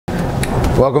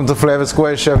Welcome to Flavor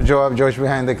Square. Chef Joe. I'm George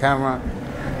behind the camera.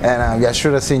 And I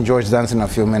should have seen George dancing a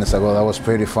few minutes ago. That was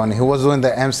pretty funny. He was doing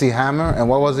the MC Hammer. And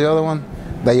what was the other one?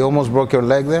 That you almost broke your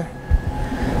leg there?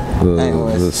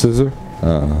 The scissor?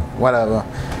 Whatever.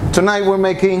 Tonight we're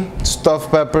making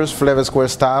stuffed peppers, Flavor Square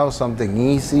style. Something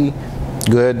easy,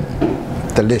 good,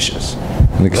 delicious.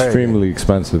 And extremely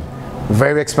expensive.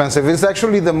 Very expensive. It's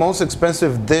actually the most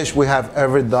expensive dish we have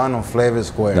ever done on Flavor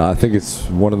Square. No, I think it's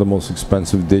one of the most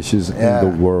expensive dishes in the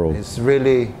world. It's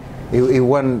really, it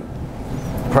went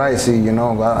pricey, you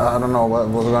know. I don't know what's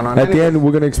going on. At the end,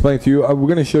 we're going to explain to you. We're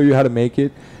going to show you how to make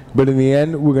it. But in the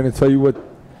end, we're going to tell you what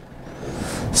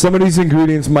some of these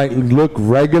ingredients might look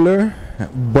regular,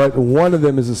 but one of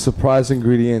them is a surprise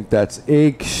ingredient that's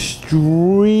extremely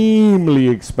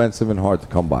expensive and hard to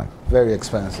come by. Very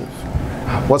expensive.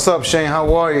 What's up, Shane?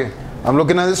 How are you? I'm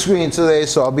looking at the screen today,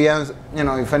 so I'll be answering, you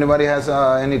know, if anybody has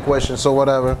any questions or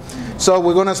whatever. So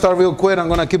we're going to start real quick. I'm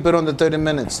going to keep it on the 30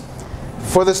 minutes.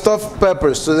 For the stuffed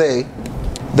peppers today,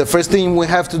 the first thing we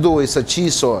have to do is a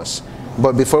cheese sauce.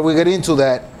 But before we get into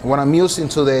that, what I'm using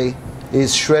today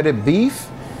is shredded beef.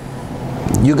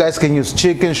 You guys can use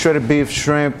chicken, shredded beef,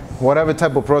 shrimp, whatever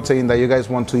type of protein that you guys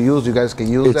want to use, you guys can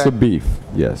use that. It's a beef,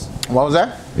 yes. What was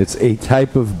that? It's a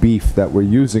type of beef that we're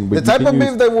using. But the type of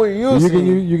beef that we're using.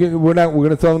 We're going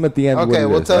to tell them at the end. Okay,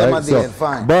 we'll tell them at the end,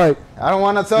 fine. But I don't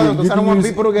want to tell them because I don't want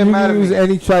people to get mad at me. You can use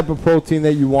any type of protein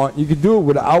that you want. You could do it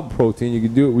without protein. You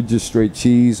could do it with just straight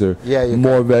cheese or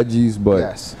more veggies. But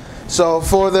yes. So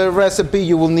for the recipe,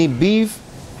 you will need beef,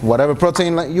 whatever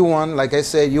protein you want. Like I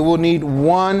said, you will need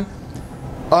one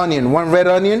red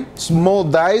onion, small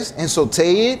dice, and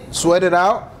saute it, sweat it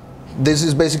out. This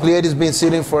is basically it. It's been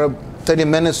sitting for 30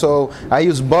 minutes, so I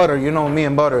use butter. You know me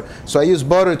and butter. So I use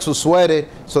butter to sweat it,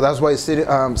 so that's why it's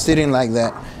sitting like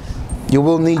that. You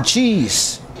will need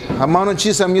cheese. Amount of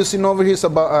cheese I'm using over here is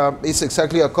about it's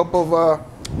exactly a cup of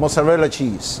mozzarella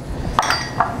cheese.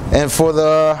 And for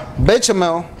the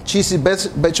bechamel, cheesy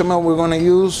bechamel, we're going to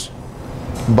use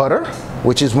butter,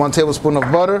 which is 1 tablespoon of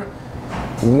butter.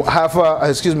 1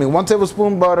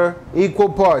 tablespoon butter, equal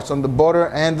parts on the butter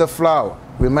and the flour.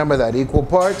 Remember that, equal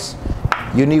parts.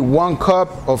 You need 1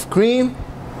 cup of cream,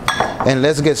 and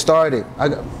let's get started.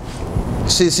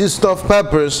 Since you stuff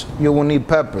peppers, you will need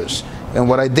peppers. And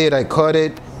what I did, I cut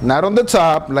it, not on the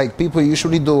top, like people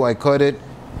usually do, I cut it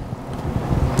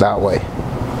that way.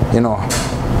 You know,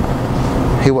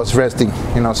 he was resting,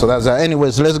 you know, so that's that.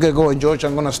 Anyways, let's get going, George.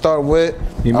 I'm gonna start with...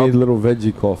 He made little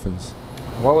veggie coffins.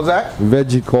 What was that?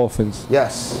 Veggie coffins.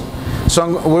 Yes. So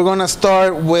we're going to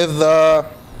start with the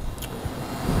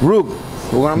roux.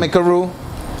 We're going to make a roux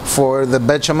for the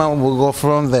bechamel. We'll go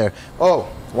from there. Oh,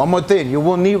 one more thing. You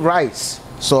will need rice.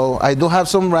 So I do have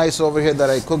some rice over here that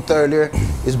I cooked earlier.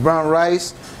 It's brown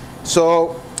rice.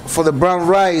 So for the brown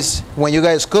rice, when you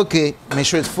guys cook it, make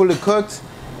sure it's fully cooked.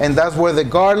 And that's where the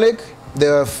garlic,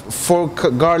 the 4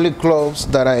 garlic cloves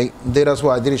that I did as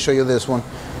well. I didn't show you this one.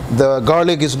 The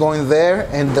garlic is going there,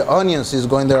 and the onions is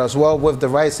going there as well with the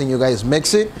rice, and you guys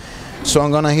mix it. So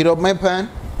I'm gonna heat up my pan,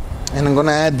 and I'm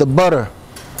gonna add the butter.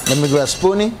 Let me grab a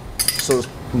spoonie. So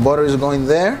butter is going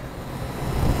there.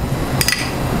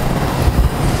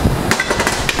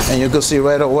 And you can see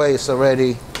right away it's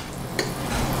already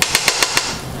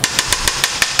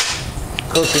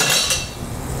cooking.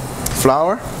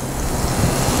 Flour.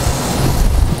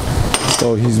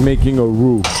 So he's making a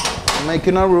roux. I'm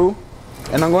making a roux.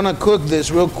 And I'm gonna cook this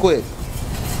real quick.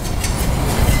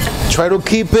 Try to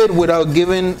keep it without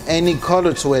giving any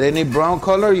color to it. Any brown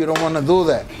color, you don't wanna do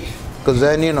that. Because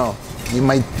then, you know,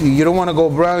 you don't wanna go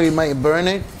brown, you might burn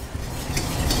it.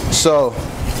 So,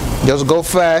 just go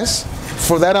fast.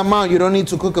 For that amount, you don't need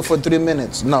to cook it for 3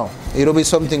 minutes. No, it'll be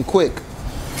something quick.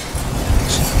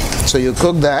 So you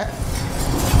cook that.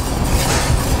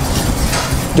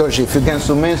 George, if you can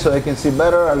zoom in so I can see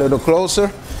better, a little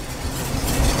closer.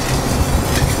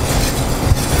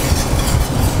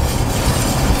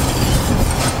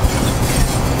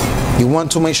 You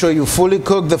want to make sure you fully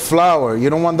cook the flour.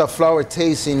 You don't want the flour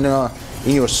taste in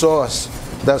your sauce.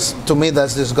 To me,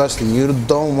 that's disgusting. You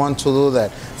don't want to do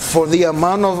that. For the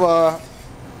amount of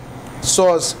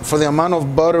sauce, for the amount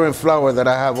of butter and flour that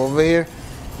I have over here,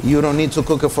 you don't need to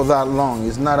cook it for that long.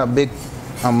 It's not a big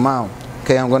amount.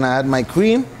 Okay, I'm gonna add my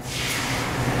cream.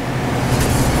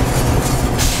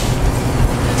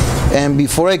 And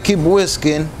before I keep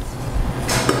whisking,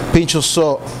 pinch of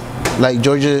salt. Like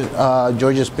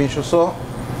George's pinch of salt.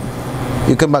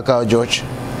 You can back out, George,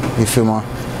 if you want.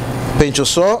 Pinch of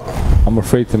salt. I'm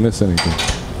afraid to miss anything.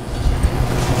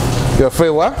 You're afraid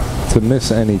what? To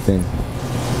miss anything.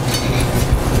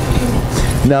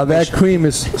 Now that cream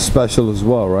is special as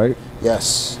well, right?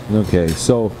 Yes. Okay,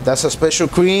 so That's a special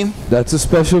cream. that's a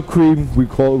special cream. We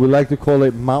like to call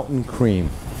it mountain cream.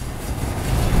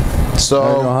 I don't know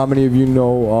So how many of you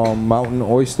know mountain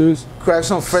oysters. crack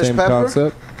some fresh Same pepper.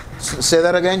 concept. Say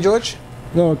that again, George.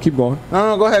 No, keep going.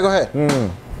 No, go ahead, go ahead.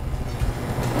 No.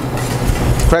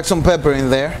 Crack some pepper in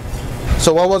there.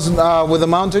 So what was with the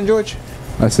mountain, George?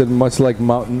 I said much like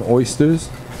mountain oysters,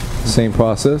 same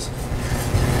process.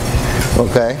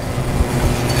 Okay.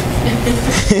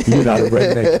 You're not a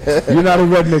redneck. You're not a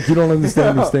redneck. You don't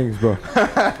understand these things, bro.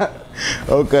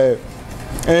 Okay.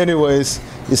 Anyways,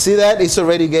 you see that? It's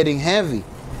already getting heavy.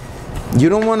 You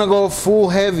don't want to go full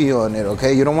heavy on it,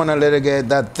 okay? You don't want to let it get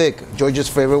that thick. George's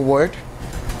favorite word.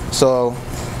 So,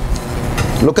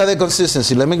 look at the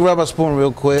consistency. Let me grab a spoon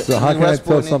real quick. So how can I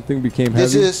tell something became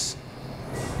This heavy? is,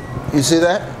 you see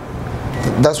that?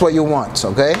 That's what you want,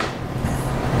 okay?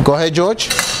 Go ahead, George.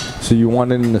 So you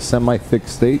want it in a semi-thick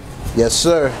state? Yes,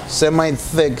 sir.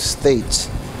 Semi-thick state.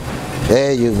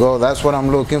 There you go. That's what I'm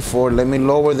looking for. Let me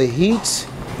lower the heat.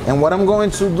 And what I'm going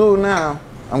to do now,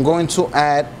 I'm going to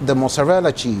add the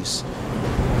mozzarella cheese.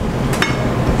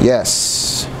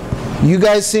 Yes. You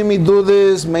guys see me do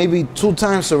this maybe 2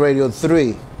 times already or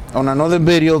 3 on another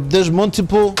video. There's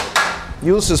multiple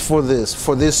uses for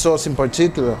this sauce in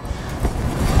particular.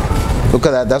 Look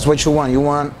at that. That's what you want. You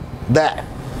want that.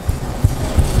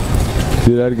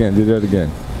 Do that again. Do that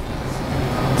again.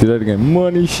 Do that again.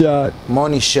 Money shot.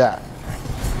 Money shot.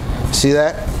 See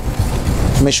that?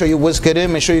 Make sure you whisk it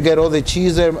in. Make sure you get all the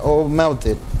cheese there all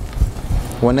melted.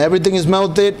 When everything is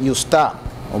melted, you stop.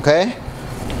 Okay?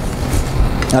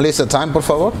 Alisa, time, por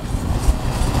favor.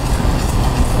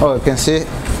 Oh, you can see.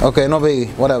 Okay, no biggie.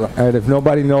 Whatever. All right, if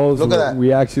nobody knows, Look at that.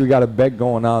 we actually got a bet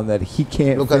going on that he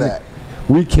can't. Look at that.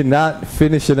 We cannot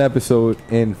finish an episode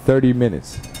in 30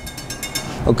 minutes.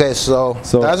 Okay, so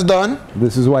that's done.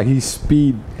 This is why he's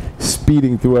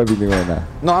speeding through everything right now.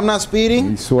 No, I'm not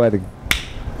speeding. He's sweating.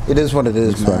 It is what it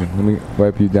is, He's man. sweating. Let me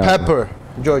wipe you down. Pepper.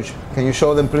 George, can you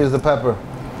show them please the pepper?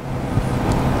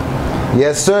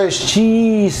 Yes, sir. It's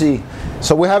cheesy.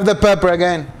 So we have the pepper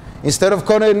again. Instead of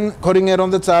cutting it on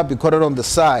the top, you cut it on the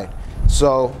side.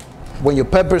 So when your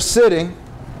pepper's sitting,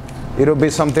 it'll be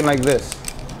something like this.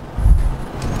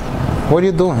 What are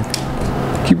you doing?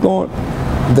 Keep going.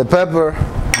 The pepper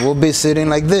will be sitting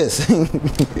like this.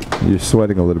 You're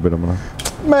sweating a little bit. I'm gonna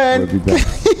Man. wipe you down.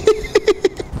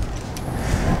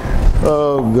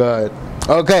 Oh, God.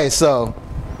 Okay, so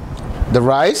the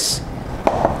rice,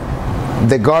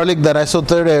 the garlic that I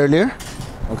sauteed earlier,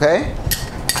 okay?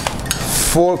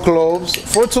 4 cloves,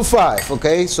 4 to 5,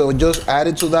 okay? So just add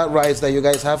it to that rice that you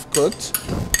guys have cooked,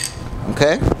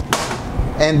 okay?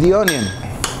 And the onion.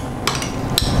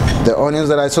 The onions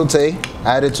that I saute,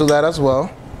 add it to that as well.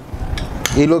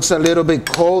 It looks a little bit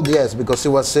cold, yes, because it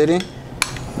was sitting,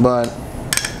 but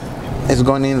it's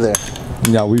going in there.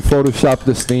 Yeah, we photoshopped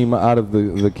the steam out of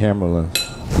the camera lens.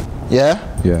 Yeah?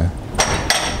 Yeah.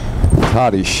 It's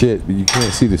hot as shit, but you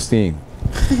can't see the steam.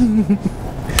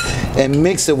 And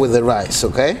mix it with the rice,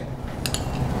 okay?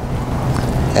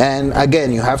 And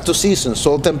again, you have to season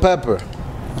salt and pepper.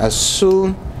 As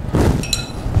soon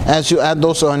as you add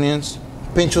those onions,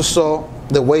 pinch of salt,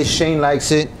 the way Shane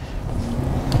likes it.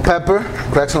 Pepper,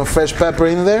 crack some fresh pepper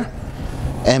in there,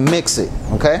 and mix it,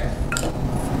 okay?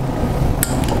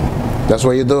 That's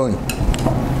what you're doing.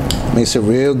 Mix it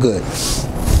real good.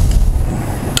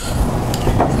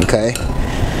 Okay?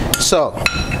 So,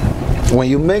 when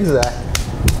you mix that,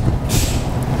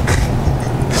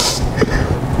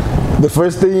 the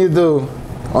first thing you do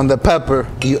on the pepper,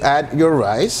 you add your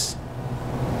rice.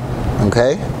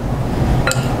 Okay?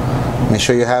 Make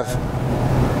sure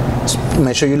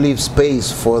you leave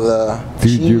space for the Dude,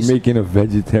 cheese. you're making a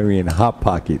vegetarian hot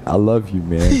pocket. I love you,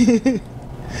 man.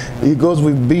 It goes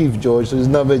with beef, George, so it's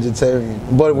not vegetarian.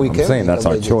 But we I'm can saying make that's a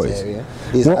our choice. vegetarian.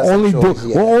 That's our choice,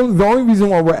 yeah. The only reason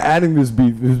why we're adding this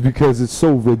beef is because it's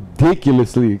so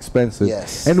ridiculously expensive.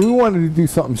 Yes. And we wanted to do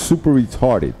something super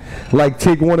retarded. Like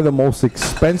take one of the most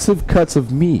expensive cuts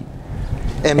of meat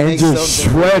and make just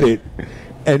something- shred it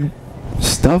and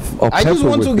stuff a I just pepper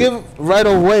want to with it. give right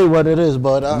away what it is,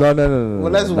 but No. well,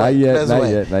 let's Not wait. yet, Let's not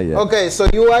wait. yet, not yet. Okay, so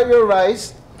you add your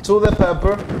rice to the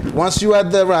pepper. Once you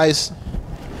add the rice,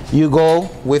 you go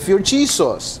with your cheese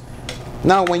sauce.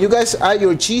 Now, when you guys add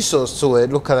your cheese sauce to it,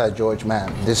 look at that, George,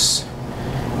 man. That's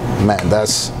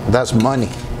money.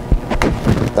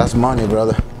 That's money,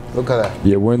 brother. Look at that.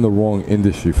 Yeah, we're in the wrong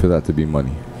industry for that to be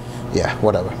money. Yeah,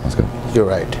 whatever. Let's go. You're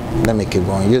right. Let me keep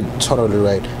going. You're totally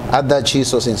right. Add that cheese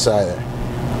sauce inside there.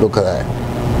 Look at that.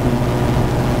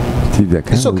 See, that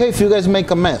It's okay if you guys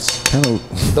make a mess. Kind of,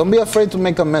 Don't be afraid to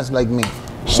make a mess like me.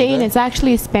 Shane, Okay. it's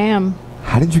actually Spam.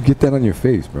 How did you get that on your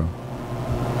face, bro?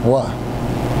 What?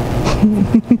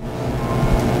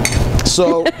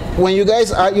 So when you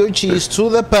guys add your cheese to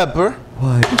the pepper,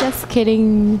 What? Just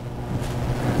kidding.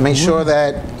 make sure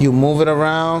that you move it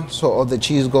around so all the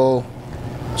cheese go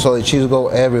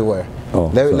everywhere. Oh,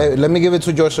 let me give it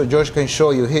to George so George can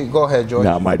show you. Here, go ahead, George.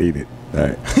 Nah, I might eat it. All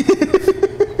right.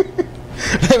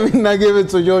 Let me not give it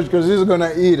to George because he's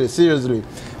gonna eat it, seriously.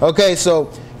 Okay, so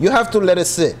you have to let it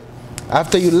sit.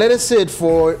 After you let it sit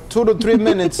for 2 to 3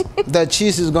 minutes, that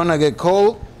cheese is gonna get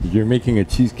cold. You're making a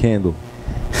cheese candle.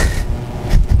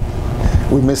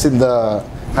 We're missing the,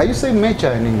 how you say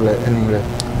mecha in English?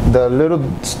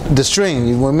 The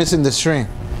string. We're missing the string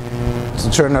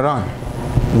to turn it on.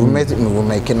 We're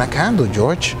making a candle,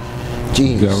 George.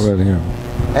 Jeez. Yeah, right here.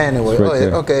 Anyway, It's right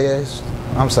there. okay, yes.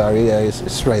 I'm sorry, yeah,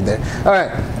 it's right there. All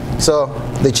right, so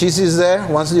the cheese is there.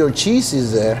 Once your cheese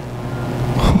is there,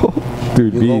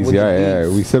 Dude, You go bees, with yeah, the yeah.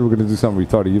 bees. We said we're gonna do something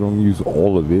retarded. You don't use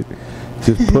all of it.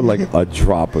 Just put like a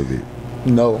drop of it.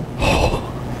 no.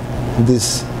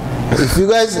 This, if you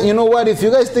guys, you know what? If you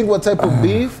guys think what type of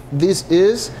beef this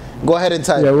is, go ahead and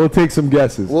type. Yeah, we'll take some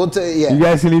guesses. We'll take, yeah. You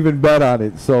guys can even bet on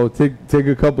it. So take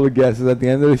a couple of guesses. At the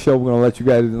end of the show, we're gonna let you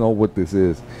guys know what this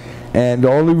is. And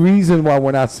the only reason why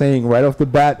we're not saying right off the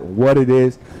bat what it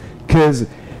is, because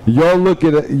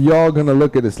y'all gonna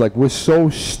look at us like we're so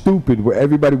stupid where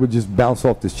everybody would just bounce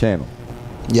off this channel.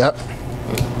 Yep.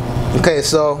 Okay,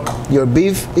 so your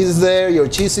beef is there, your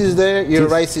cheese is there, your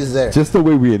rice is there. Just the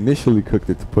way we initially cooked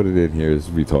it to put it in here is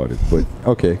retarded. But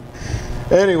okay.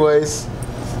 Anyways,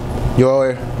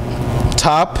 your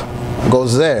top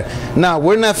goes there. Now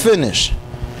we're not finished.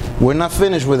 We're not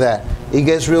finished with that. It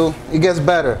gets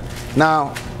better.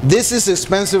 Now, this is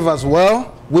expensive as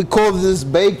well. We call this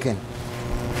bacon.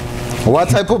 What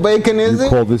type of bacon is You it?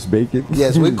 call this bacon?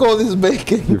 Yes, we call this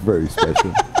bacon. You're very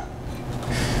special.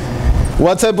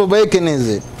 What type of bacon is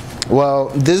it? Well,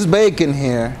 this bacon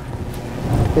here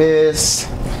is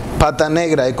pata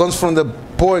negra. It comes from the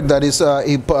pork that is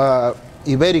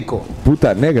Iberico.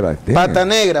 Puta negra. Damn. Pata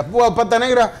negra. Well, pata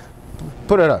negra,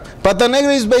 put it up. Pata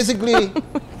negra is basically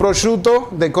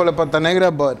prosciutto. They call it pata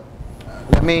negra, but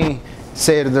let me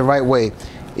say it the right way.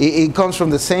 It comes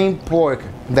from the same pork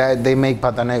that they make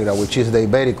pata negra, which is the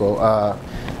Iberico,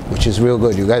 which is real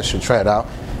good. You guys should try it out.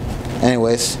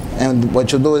 Anyways, and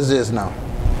what you do is this now.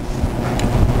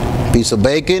 Piece of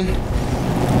bacon.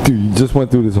 Dude, you just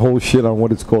went through this whole shit on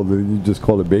what it's called, and you just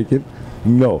call it bacon?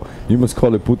 No, you must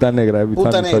call it puta negra every Puta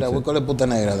time you negra, touch we it. call it puta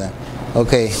negra then.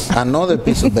 Okay, another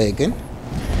piece of bacon.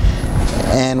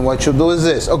 And what you do is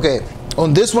this. Okay,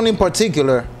 on this one in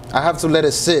particular, I have to let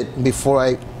it sit before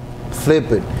I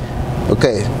flip it.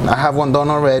 Okay, I have one done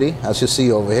already, as you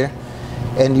see over here.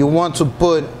 And you want to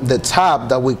put the top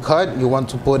that we cut, you want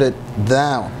to put it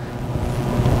down.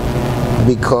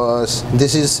 Because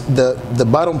this is the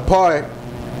bottom part.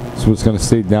 So it's gonna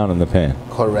stay down in the pan.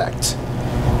 Correct.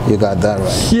 You got that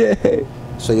right. Yeah.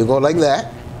 So you go like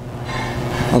that.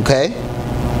 Okay.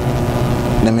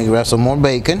 Let me grab some more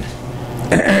bacon.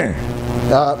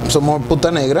 Some more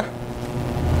puta negra.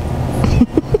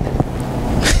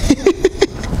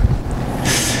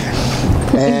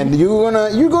 And you're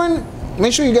going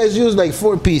make sure you guys use like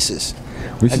 4 pieces.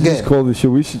 We should Again. just call the show.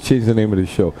 We should change the name of the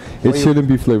show. It What you- shouldn't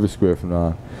be Flavor Square from now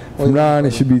on. What From you now on, it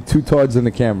call should be Two Tards in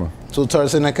the Camera. 2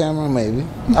 tarts in the camera, maybe.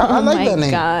 I Oh like my that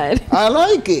name. God. I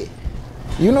like it.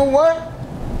 You know what?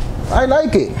 I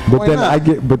like it. But Why then not?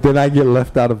 I get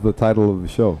left out of the title of the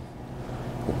show.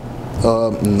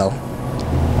 No.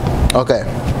 Okay.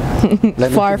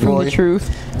 Let me Far put from for the you.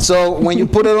 truth. So when you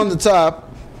put it on the top,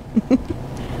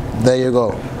 there you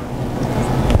go.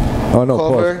 Oh no,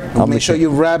 Cover. pause. I'll Make sure you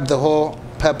wrap the whole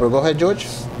pepper. Go ahead, George.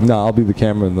 No, I'll be the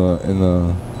camera in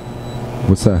the.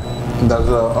 What's that? That's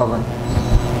the oven.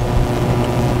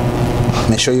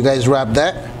 Make sure you guys wrap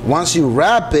that. Once you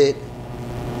wrap it,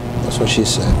 that's what she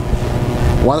said.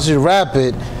 Once you wrap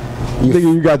it, Nigga,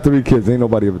 you got 3 kids. Ain't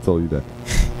nobody ever told you that.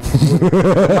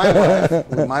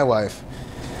 with my wife.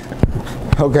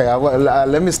 Okay,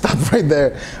 let me stop right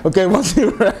there. Okay, once you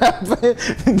wrap it,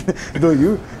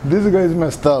 dude, this guy is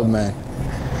messed up, man.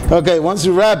 Okay, once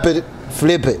you wrap it,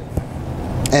 flip it.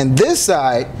 And this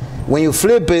side, when you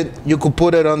flip it, you could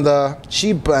put it on the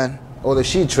sheet pan or the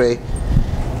sheet tray,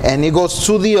 and it goes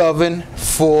to the oven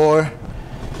for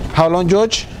how long,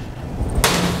 George?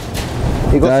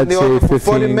 It goes I'd to the say oven for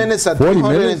 40 15 minutes at 40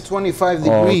 minutes? 325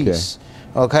 Oh, okay. degrees.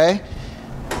 Okay.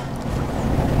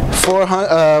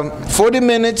 40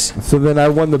 minutes, So then I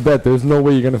won the bet. There's no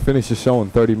way you're gonna finish the show in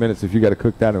 30 minutes if you got to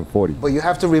cook that in 40. but you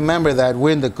have to remember that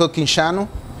we're in the cooking channel,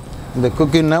 the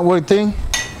cooking network thing,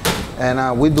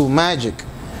 and we do magic.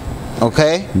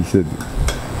 Okay. He said,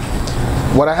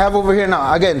 what I have over here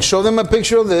now, again, show them a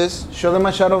picture of this, show them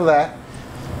a shot of that.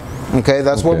 Okay,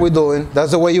 that's what Okay. we're doing.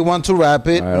 That's the way you want to wrap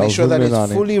it. All right, I'll Make sure that zoom in it's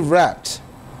on it. fully wrapped.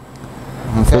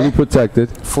 Okay, Fully protected.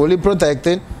 fully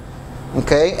protected.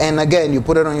 Okay, and again, you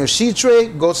put it on your sheet tray,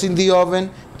 goes in the oven,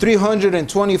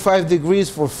 325 degrees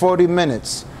for 40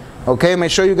 minutes. Okay,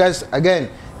 make sure you guys, again,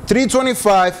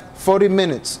 325, 40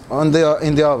 minutes in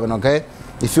the oven, okay?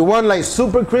 If you want like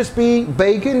super crispy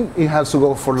bacon, it has to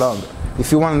go for longer.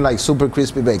 If you want like super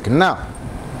crispy bacon. Now,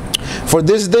 for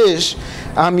this dish,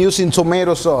 I'm using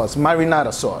tomato sauce,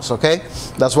 marinara sauce, okay?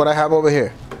 That's what I have over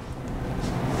here.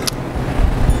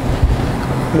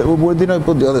 Where did I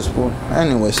put the other spoon?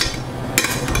 Anyways,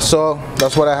 so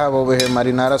that's what I have over here,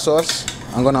 marinara sauce.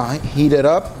 I'm gonna heat it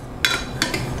up.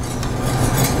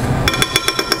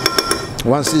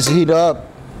 Once it's heated up,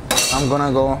 I'm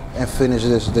gonna go and finish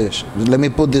this dish. Let me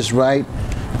put this right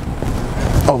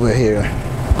over here.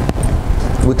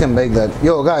 We can bake that.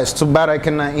 Yo guys, too bad I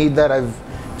cannot eat that.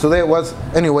 Today was,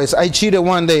 anyways, I cheated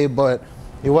one day, but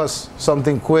it was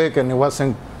something quick and it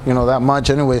wasn't, you know, that much.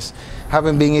 Anyways,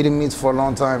 haven't been eating meats for a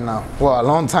long time now. Well, a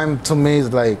long time to me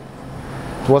is like,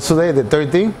 what's today, the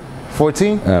 13th,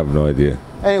 14th? I have no idea.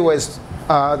 Anyways,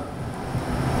 The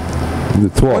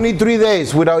 12th. 23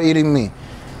 days without eating meat.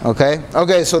 Okay?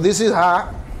 Okay, so this is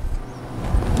hot.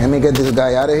 Let me get this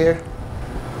guy out of here.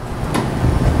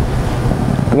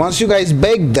 Once you guys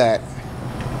bake that,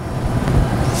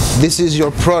 this is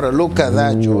your product. Look at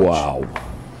that, George. Wow.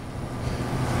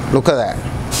 Look at that.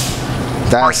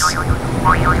 That's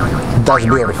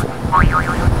beautiful.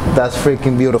 That's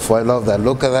freaking beautiful. I love that.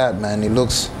 Look at that, man. It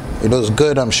looks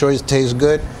good. I'm sure it tastes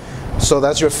good. So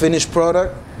that's your finished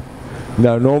product.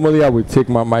 Now, normally I would take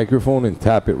my microphone and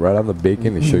tap it right on the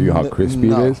bacon and show you how crispy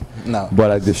No, it is. no.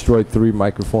 But I destroyed 3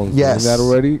 microphones Yes. doing that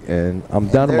already, and I'm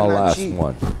down to they're my not last cheap.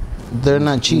 one. They're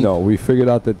not cheap. No, we figured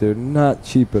out that they're not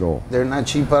cheap at all. They're not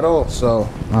cheap at all. So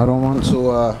I don't want to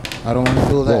do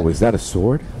that. Whoa, is that a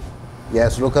sword?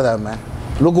 Yes, look at that, man.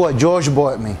 Look what George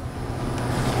bought me.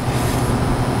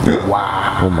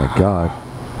 Wow. Oh my God.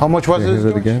 How much was Can you this, hit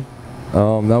it George? again?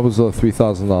 That was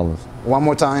 $3,000. One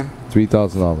more time.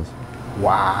 $3,000.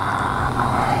 Wow.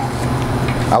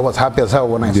 I was happy as hell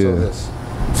when I saw Yeah. this.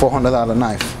 $400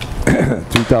 knife.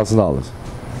 $3,000.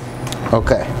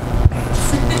 Okay.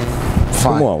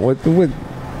 Fine. Come on, what?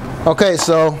 Okay,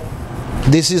 so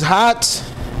this is hot.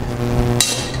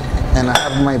 And I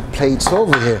have my plates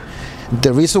over here.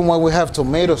 The reason why we have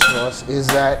tomato sauce is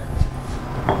that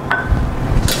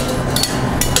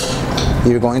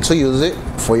you're going to use it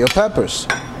for your peppers.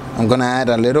 I'm gonna add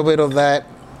a little bit of that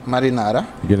marinara.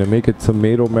 You're gonna make a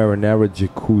tomato marinara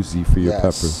jacuzzi for your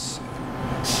peppers.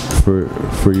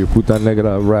 For your puta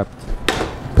negra wrapped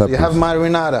peppers. So you have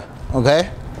marinara, okay?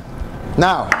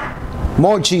 Now,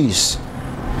 more cheese.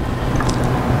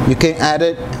 You can add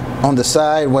it on the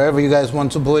side, wherever you guys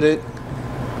want to put it.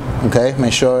 Okay,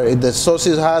 make sure the sauce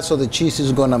is hot so the cheese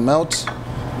is gonna melt.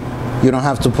 You don't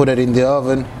have to put it in the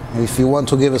oven. If you want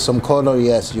to give it some color,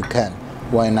 yes, you can.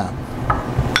 Why not?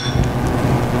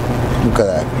 Look at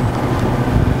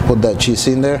that. Put that cheese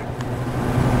in there.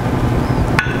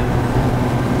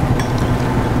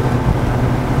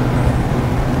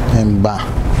 And bam.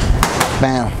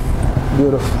 Bam.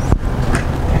 Beautiful.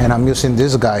 And I'm using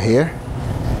this guy here.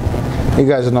 You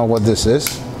guys know what this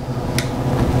is.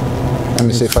 Let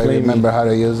me see if I remember how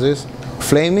to use this.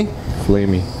 Flamey.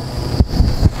 Flamey.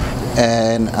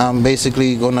 And I'm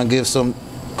basically gonna give some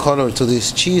color to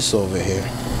this cheese over here.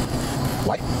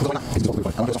 Why?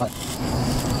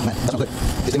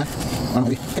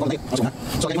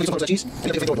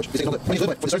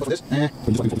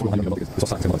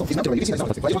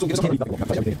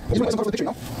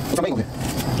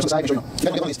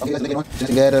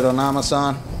 Get it on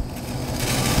Amazon.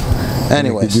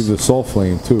 Anyways. You do the soft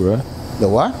flame too, right? The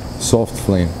what? Soft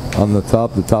flame. On the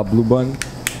top blue button,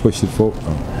 push it forward.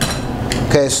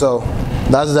 Okay, so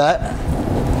that's that.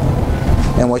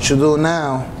 And what you do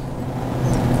now,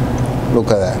 look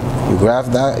at that. You grab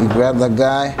that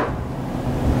guy,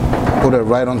 put it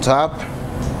right on top,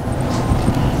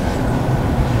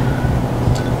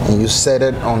 and you set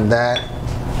it on that.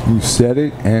 You set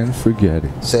it and forget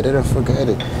it. Set it and forget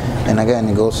it. And again,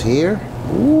 it goes here.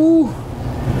 Ooh.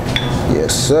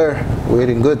 Yes, sir. We're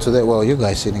eating good today. Well, you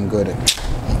guys eating good.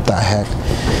 What the heck?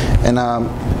 And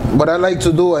what I like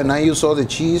to do, and I use all the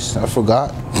cheese. I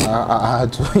forgot. I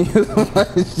had to use my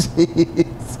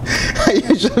cheese. I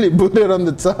usually put it on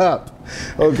the top.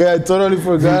 Okay, I totally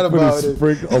forgot about it.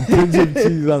 A pinch of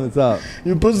cheese on the top.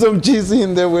 You put some cheese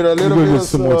in there with a little bit of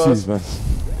some sauce. more cheese,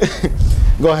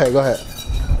 man. Go ahead.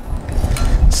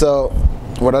 So,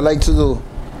 what I like to do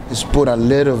is put a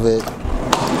little bit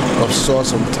have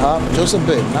sauce on top, just a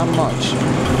bit, not much.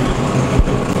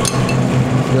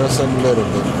 Just a little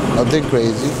bit, nothing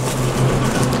crazy.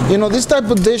 You know, this type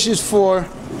of dish is for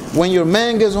when your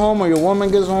man gets home or your woman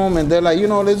gets home and they're like, you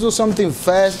know, let's do something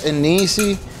fast and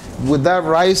easy with that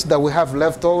rice that we have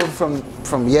left over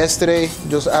from yesterday.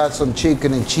 Just add some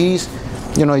chicken and cheese.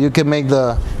 You know, you can make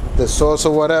the sauce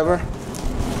or whatever.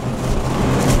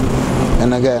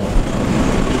 And again,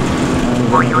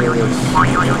 just a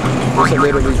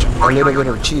little bit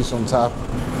of cheese on top.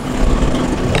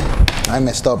 I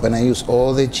messed up and I used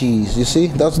all the cheese. You see,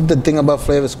 that's the thing about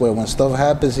Flavor Square. When stuff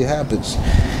happens, it happens.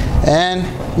 And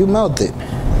you melt it.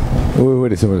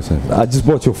 Wait a second. I just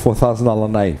bought you a $4,000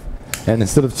 knife. And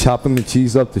instead of chopping the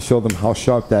cheese up to show them how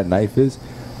sharp that knife is,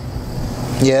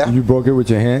 yeah, you broke it with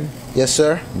your hand? Yes,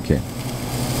 sir. Okay.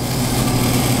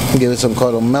 Give it some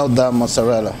color. Melt that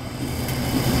mozzarella.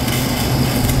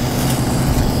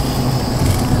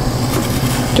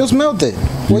 Just melt it.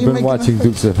 You've been watching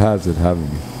Dukes of Hazzard,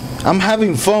 haven't you? I'm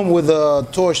having fun with the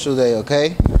torch today,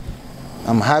 okay?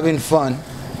 I'm having fun.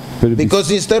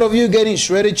 Because instead of you getting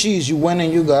shredded cheese, you went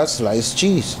and you got sliced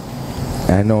cheese.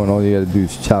 I know, and all you gotta do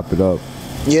is chop it up.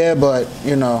 Yeah, but,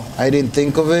 you know, I didn't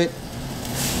think of it.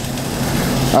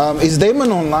 Is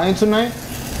Damon online tonight?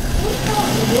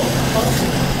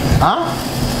 Huh?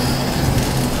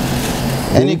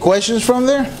 Any questions from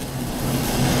there?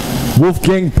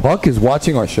 Wolfgang Puck is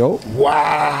watching our show?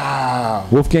 Wow.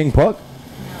 Wolfgang Puck?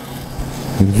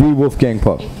 The Wolfgang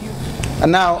Puck.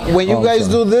 And now, when you guys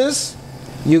do this,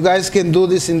 you guys can do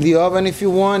this in the oven if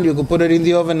you want. You can put it in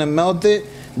the oven and melt it.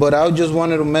 But I just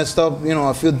wanted to mess up, you know,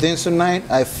 a few things tonight.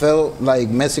 I felt like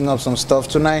messing up some stuff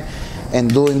tonight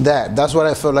and doing that. That's what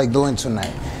I felt like doing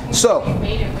tonight. So. You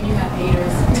made it when you have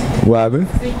haters. What happened?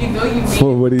 So you know you made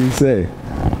What did he say?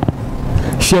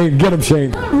 Shane, get him,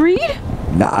 Shane. Read?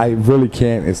 Nah, I really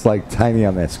can't. It's like tiny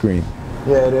on that screen.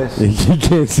 Yeah, it is. You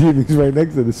can't see it. He's right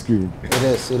next to the screen. It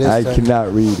is. It is. I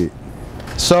cannot read it.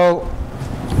 So,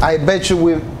 I bet you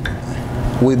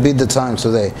we beat the time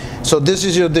today. So this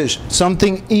is your dish.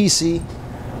 Something easy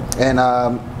and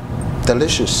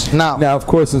delicious. Now, of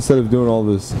course, instead of doing all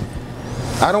this,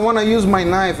 I don't want to use my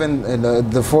knife and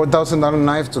the $4,000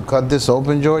 knife to cut this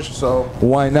open, George. So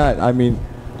why not? I mean,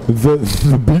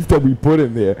 the beef that we put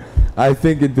in there, I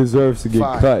think it deserves to get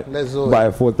cut by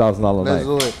a $4,000 knife. Let's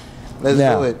do it. Let's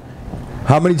do it.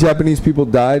 How many Japanese people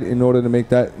died in order to make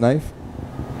that knife?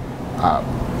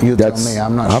 You tell me.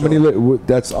 I'm not sure. How many?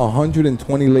 That's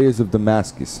 120 layers of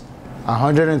Damascus.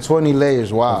 120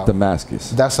 layers. Wow. Of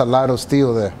Damascus. That's a lot of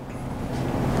steel there.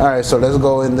 All right, so let's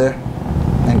go in there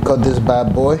and cut this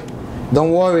bad boy.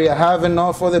 Don't worry, I have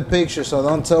enough for the picture, so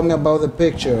don't tell me about the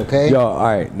picture, okay? Yo, all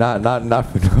right, not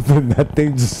for nothing. That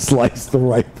thing just sliced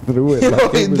right through it. Yo,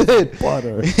 like it did.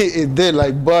 Butter. It did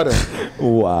like butter.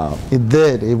 Wow. It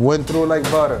did. It went through like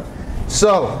butter.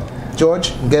 So,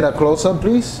 George, get a close-up,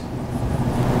 please.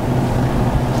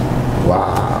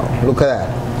 Wow, look at that.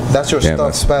 That's your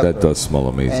stuffed pepper. That does smell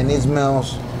amazing. And it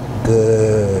smells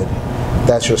good.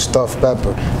 That's your stuffed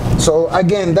pepper. So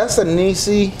again, that's an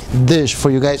easy dish for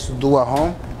you guys to do at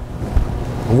home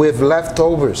with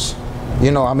leftovers. You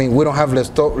know, I mean, we don't have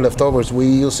leftovers. We're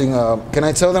using, can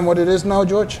I tell them what it is now,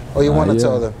 George? Or you want to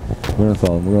tell them? We're going to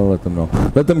tell them. We're going to let them know.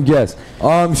 Let them guess.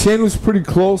 Shane was pretty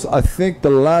close. I think the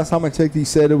last time I checked, he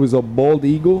said it was a bald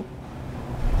eagle.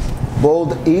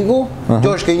 Bald eagle?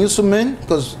 George, can you zoom in?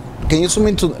 Can you zoom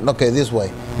into, okay, this way,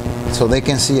 so they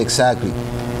can see exactly.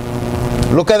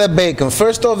 Look at the bacon.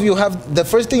 First off, the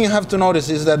first thing you have to notice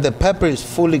is that the pepper is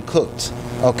fully cooked.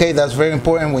 Okay, that's very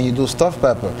important when you do stuffed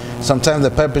pepper. Sometimes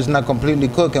the pepper is not completely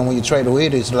cooked, and when you try to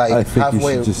eat it, it's like I think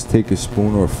halfway. You should just take a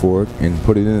spoon or a fork and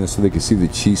put it in so they can see the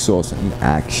cheese sauce in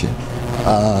action.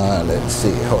 Let's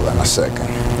see. Hold on a second.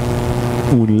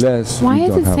 Unless Why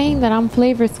is it saying that I'm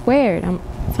Flavor Squared? I'm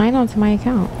signed on to my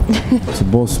account. It's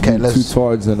supposed to be two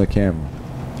cards and a camera.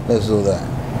 Let's do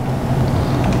that.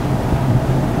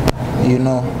 You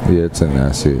know? Yeah, it's in there.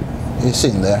 I see it. It's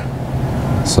in there.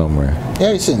 Somewhere.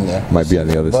 Yeah, it's in there. Might be on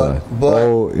the other side. But,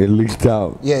 oh, it leaked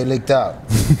out. Yeah, it leaked out.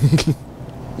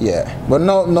 Yeah, but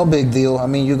no big deal. I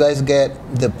mean, you guys get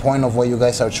the point of what you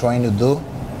guys are trying to do.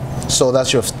 So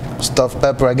that's your stuffed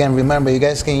pepper. Again, remember, you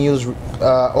guys can use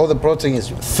all the protein is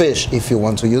fish if you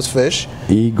want to use fish.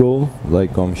 Eagle,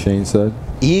 like Shane said.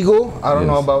 Eagle? I don't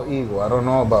know about eagle. I don't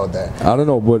know about that. I don't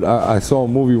know, but I saw a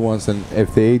movie once, and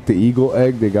if they ate the eagle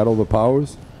egg, they got all the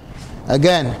powers.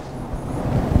 Again,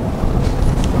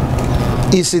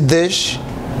 easy dish,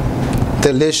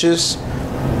 delicious.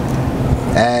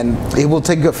 And it will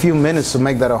take a few minutes to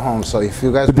make that at home. So if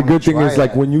you guys But the wanna good thing try is,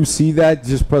 like, that- when you see that,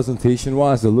 just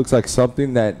presentation-wise, it looks like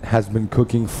something that has been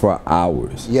cooking for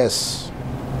hours. yes,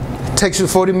 it takes you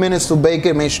 40 minutes to bake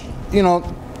it.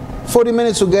 40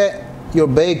 minutes to get your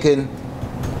bacon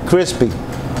crispy.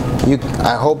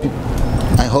 I hope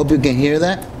you can hear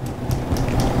that.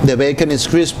 The bacon is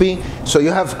crispy. So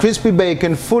you have crispy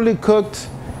bacon, fully cooked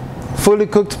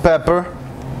pepper,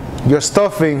 your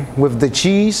stuffing with the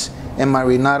cheese and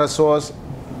marinara sauce.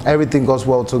 Everything goes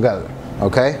well together.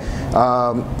 Okay.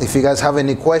 If you guys have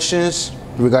any questions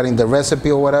regarding the recipe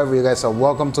or whatever, you guys are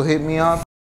welcome to hit me up.